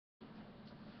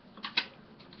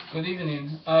Good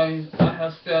evening. I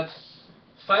have set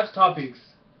 5 topics,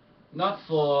 not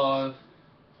for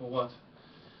what?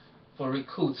 For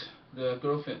recruit the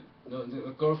girlfriend. No,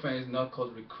 the girlfriend is not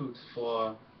called recruit.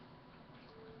 For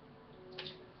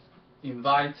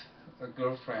invite a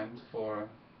girlfriend, for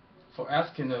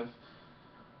asking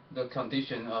the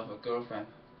condition of a girlfriend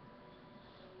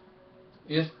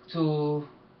is to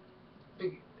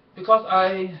because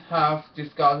I have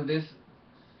discussed this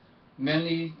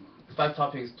mainly 5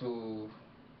 topics to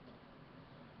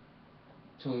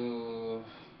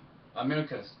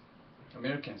Americans.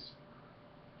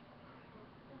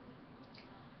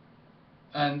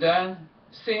 And then,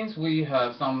 since we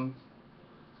have some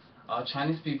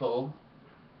Chinese people,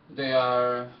 they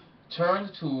are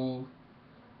turned to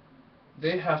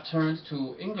they have turned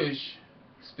to English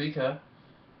speaker.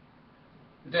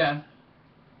 Then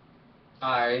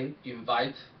I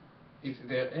invite, if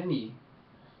there are any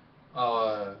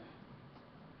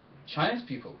Chinese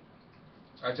people.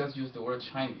 I just use the word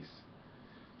Chinese.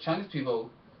 Chinese people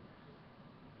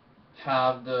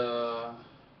have the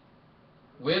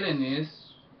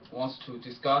willingness wants to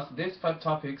discuss these 5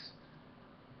 topics,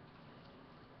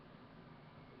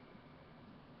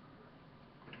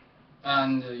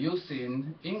 and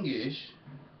using English,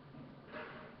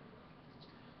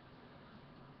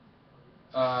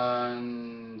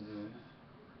 and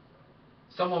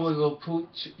someone will put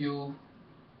you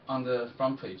on the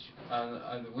front page,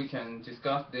 and we can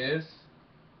discuss these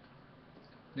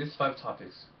 5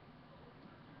 topics.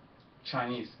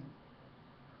 Chinese.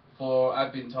 For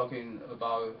I've been talking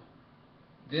about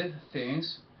these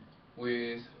things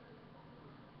with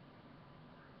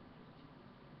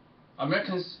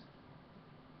Americans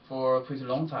for a pretty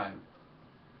long time.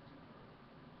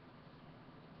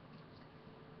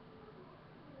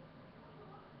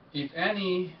 If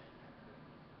any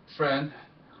friend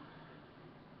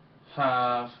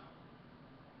have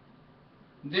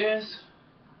this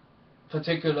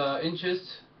particular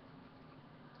interest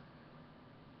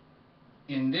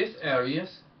in these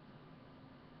areas,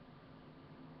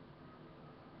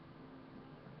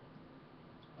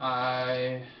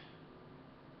 I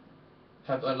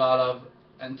have a lot of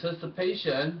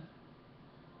anticipation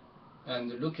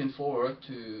and looking forward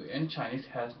to any Chinese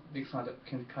has this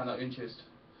kind of interest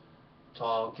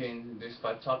talking these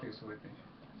 5 topics with me.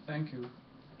 Thank you.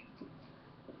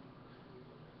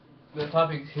 The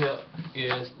topic here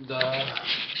is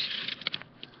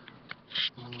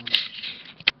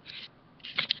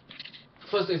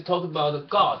first is talk about the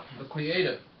God, the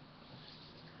Creator.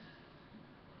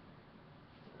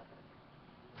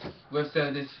 We've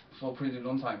said this for a pretty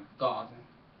long time. God.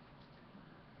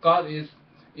 God is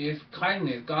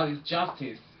kindness. God is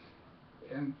justice,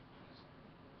 and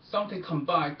something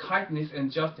combined kindness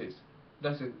and justice.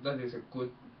 That is a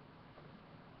good.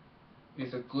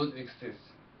 Is a good exist.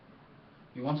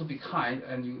 You want to be kind,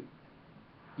 and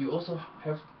you also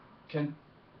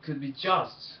could be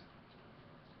just.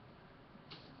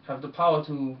 Have the power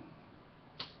to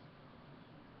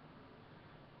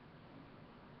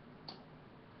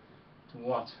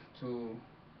what? To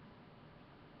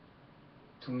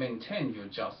maintain your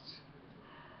just.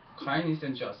 Kindness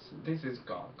and just. This is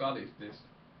God. God is this.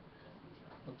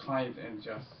 Kind and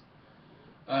just.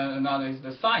 And another is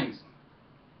the science.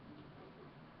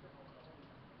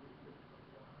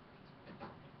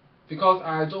 Because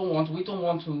we don't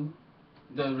want to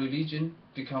the religion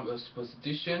become a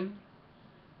superstition.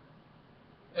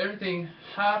 Everything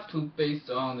have to based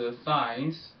on the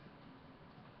science.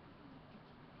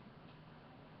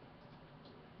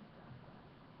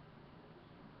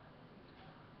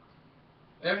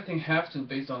 Everything have to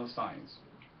based on the science.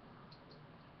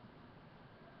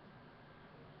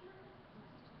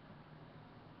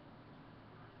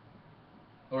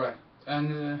 Alright,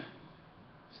 and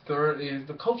third is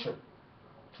the culture,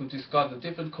 to discuss the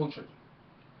different culture.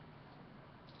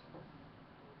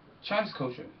 Chinese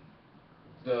culture,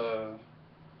 the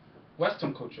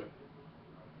Western culture,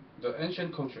 the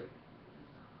ancient culture,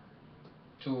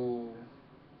 to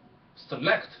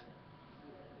select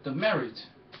the merit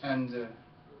and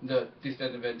the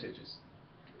disadvantages,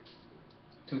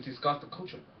 to discuss the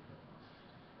culture.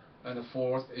 And the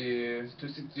fourth is to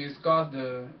discuss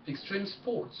the extreme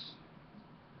sports.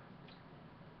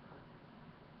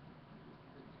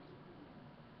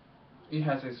 It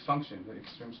has its function, the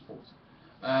extreme sports.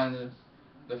 And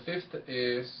the fifth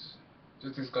is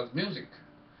to discuss music.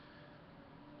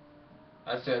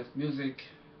 I said music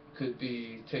could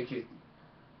be taken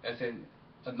as an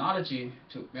analogy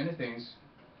to many things.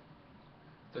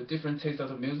 The different taste of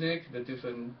the music, the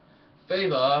different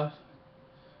flavor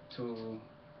to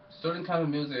certain kind of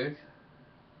music,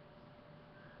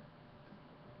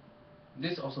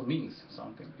 this also means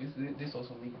something. This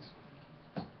also means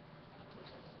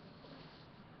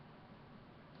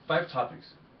 5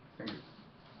 topics. Thank you.